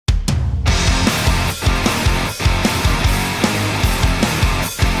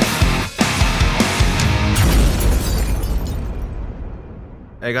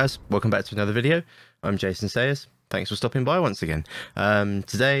Hey guys, welcome back to another video. I'm Jason Sayers. Thanks for stopping by once again.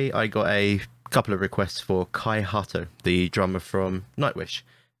 Today I got a couple of requests for Kai Hahto, the drummer from Nightwish.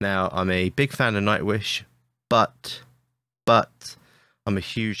 Now, I'm a big fan of Nightwish, but I'm a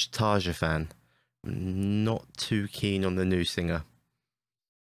huge Tarja fan. I'm not too keen on the new singer.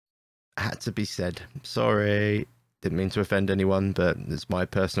 Had to be said. Sorry. Didn't mean to offend anyone, but it's my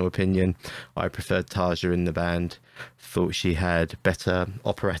personal opinion. I preferred Tarja in the band. Thought she had better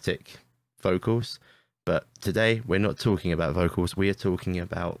operatic vocals. But today, we're not talking about vocals. We are talking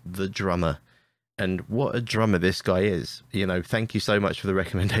about the drummer. And what a drummer this guy is. You know, thank you so much for the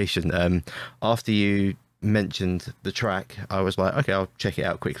recommendation. After you mentioned the track, I was like, okay, I'll check it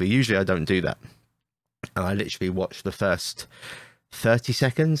out quickly. Usually I don't do that. And I literally watched the first 30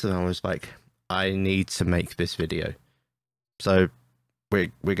 seconds and I was like, I need to make this video. So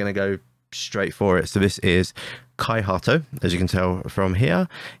we're going to go straight for it. So this is Kai Hahto. As you can tell from here,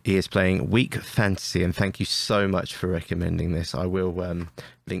 he is playing Weak Fantasy, and thank you so much for recommending this. I will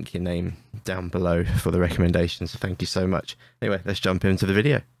link your name down below for the recommendation, so thank you so much. Anyway, let's jump into the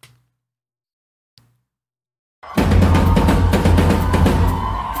video.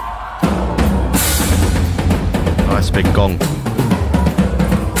 Nice big gong.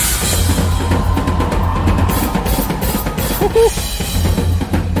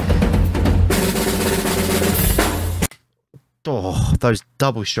 Oh, those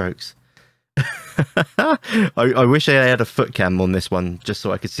double strokes. I wish I had a foot cam on this one just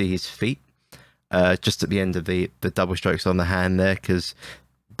so I could see his feet just at the end of the double strokes on the hand there, because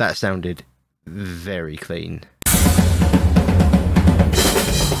that sounded very clean.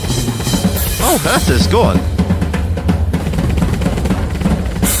 Oh, Herta's gone.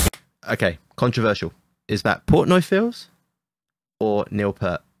 Okay, controversial. Is that Portnoy fills or Neil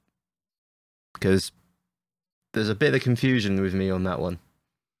Peart? Because there's a bit of confusion with me on that one.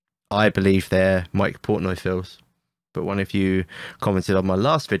 I believe they're Mike Portnoy fills, but one of you commented on my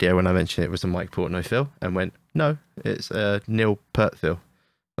last video when I mentioned it was a Mike Portnoy fill and went, no, it's a Neil Peart fill.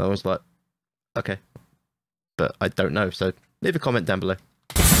 I was like, okay, but I don't know, so leave a comment down below.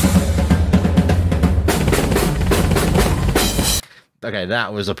 Okay,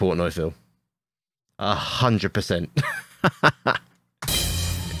 that was a Portnoy fill. 100%.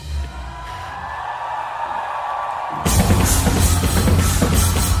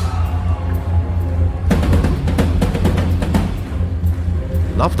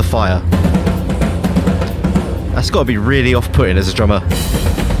 Love the fire. That's got to be really off-putting as a drummer.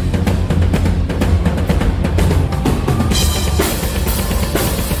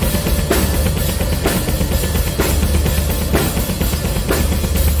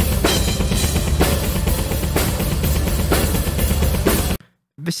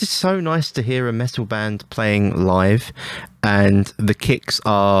 This is so nice to hear a metal band playing live and the kicks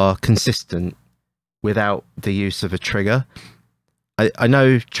are consistent without the use of a trigger. I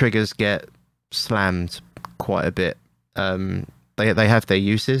know triggers get slammed quite a bit. They have their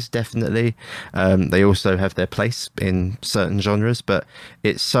uses, definitely. They also have their place in certain genres, but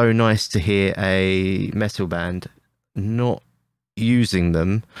it's so nice to hear a metal band not using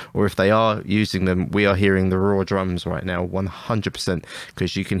them, or if they are using them, we are hearing the raw drums right now 100%,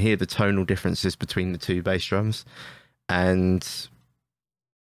 because you can hear the tonal differences between the two bass drums and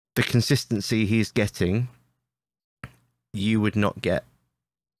the consistency he's getting you would not get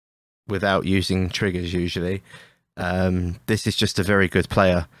without using triggers usually. This is just a very good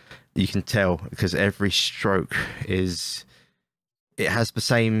player. You can tell because every stroke it has the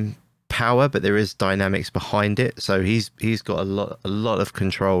same power, but there is dynamics behind it. So he's got a lot of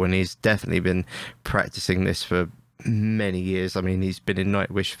control, and he's definitely been practicing this for many years. I mean, he's been in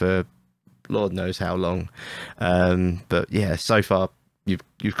Nightwish for Lord knows how long. But yeah, so far you've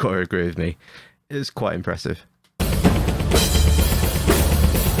got to agree with me. It's quite impressive.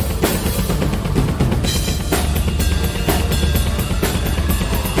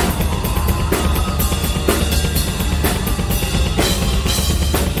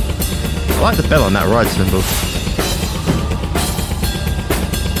 I like the bell on that ride cymbal.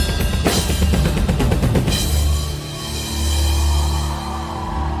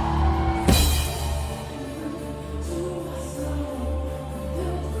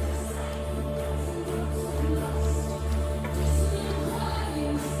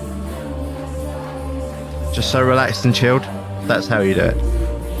 Just so relaxed and chilled. That's how you do it.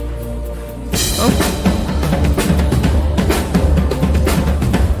 Oh.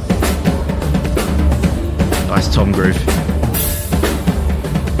 Nice tom groove.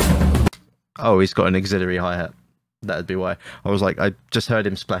 Oh, he's got an auxiliary hi-hat. that'd be why. I was like, I just heard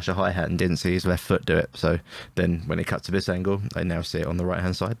him splash a hi-hat and didn't see his left foot do it. So then when it cut to this angle, I now see it on the right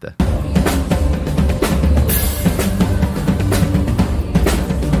hand side there.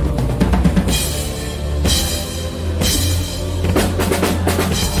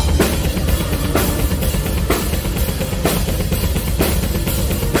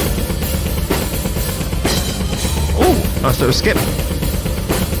 Nice little skip.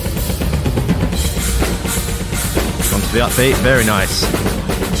 Onto the upbeat, very nice.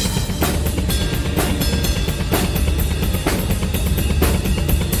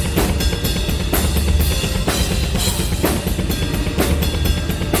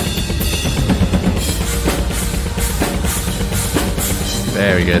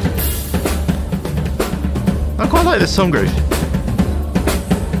 Very good. I quite like this song groove.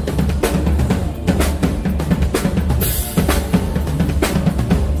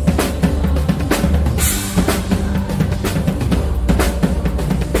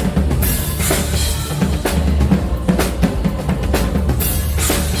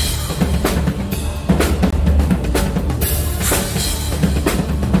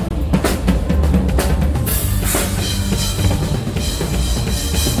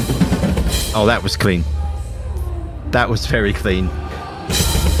 Oh, that was clean. That was very clean.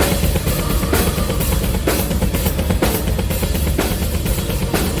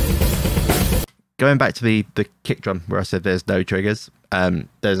 Going back to the kick drum where I said there's no triggers,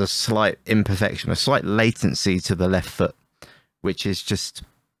 there's a slight imperfection, a slight latency to the left foot, which is just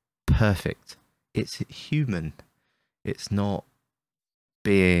perfect. It's human. It's not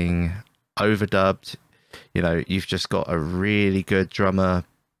being overdubbed. You know, you've just got a really good drummer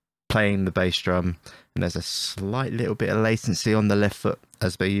playing the bass drum, and there's a slight little bit of latency on the left foot,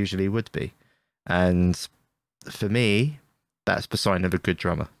 as there usually would be. And for me, that's the sign of a good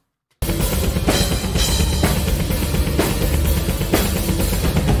drummer.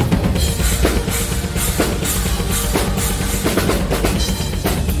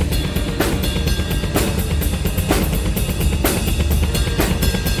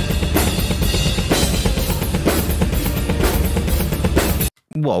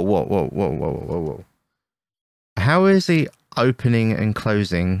 Whoa. How is he opening and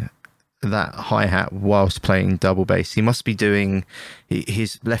closing that hi-hat whilst playing double bass? He must be doing,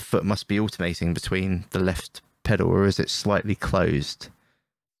 his left foot must be alternating between the left pedal, or is it slightly closed?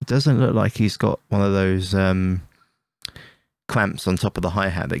 It doesn't look like he's got one of those clamps on top of the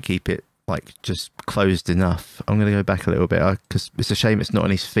hi-hat that keep it like just closed enough. I'm going to go back a little bit because it's a shame it's not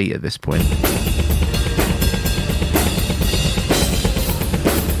on his feet at this point.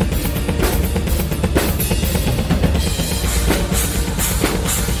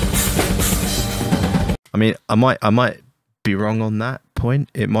 I mean, I might be wrong on that point.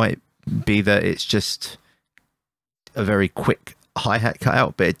 It might be that it's just a very quick hi-hat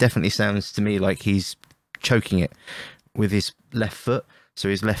cutout, but it definitely sounds to me like he's choking it with his left foot. So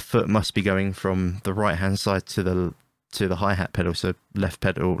his left foot must be going from the right-hand side to the hi-hat pedal. So left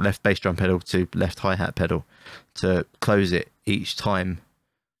bass drum pedal to left hi-hat pedal to close it each time.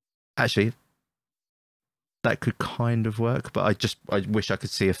 Actually, that could kind of work, but I wish I could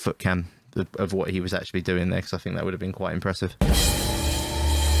see a foot cam of what he was actually doing there, because I think that would have been quite impressive.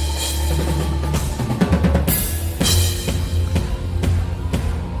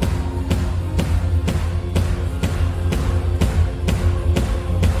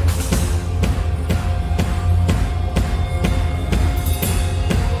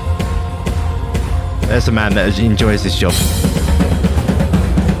 There's a man that enjoys this job.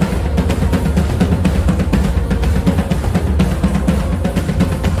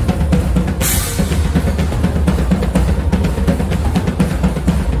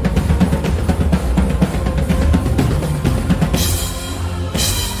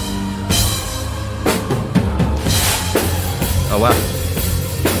 Oh wow,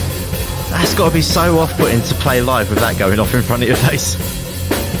 that's got to be so off-putting to play live with that going off in front of your face.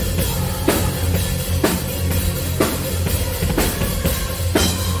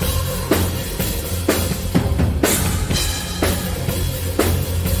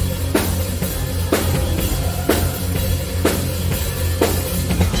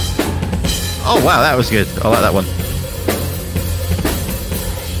 Oh wow, that was good. I like that one.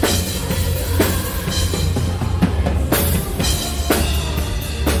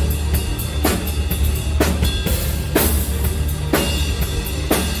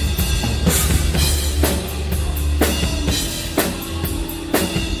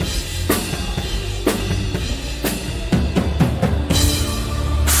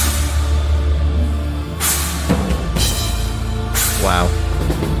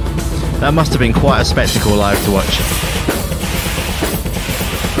 That must have been quite a spectacle live to watch.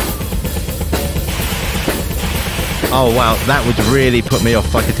 Oh wow, that would really put me off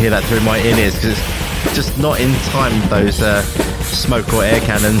if I could hear that through my in-ears, because it's just not in time with those smoke or air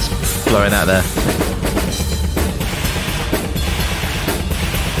cannons blowing out there.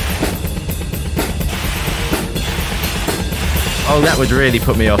 Oh, that would really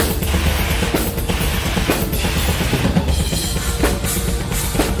put me off.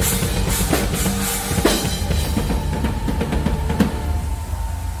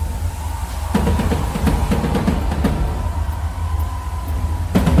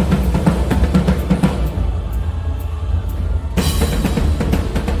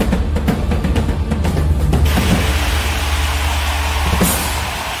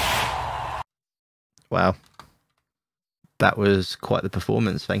 Wow. That was quite the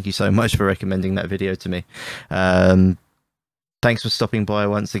performance. Thank you so much for recommending that video to me. Thanks for stopping by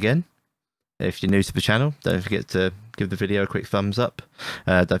once again. If you're new to the channel, don't forget to give the video a quick thumbs up.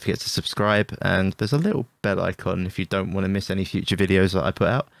 Don't forget to subscribe, and there's a little bell icon if you don't want to miss any future videos that I put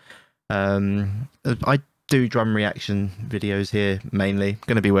out. I do drum reaction videos here mainly.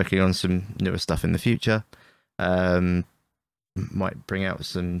 Going to be working on some newer stuff in the future. Might bring out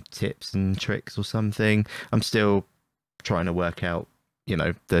some tips and tricks or something. I'm still trying to work out, you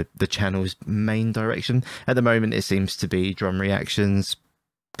know, the channel's main direction. At the moment it seems to be drum reactions,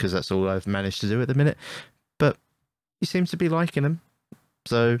 because that's all I've managed to do at the minute, but you seem to be liking them,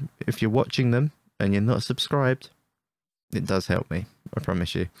 so if you're watching them and you're not subscribed, it does help me, I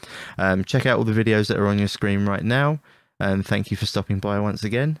promise you. Check out all the videos that are on your screen right now, and thank you for stopping by once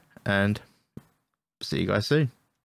again, and see you guys soon.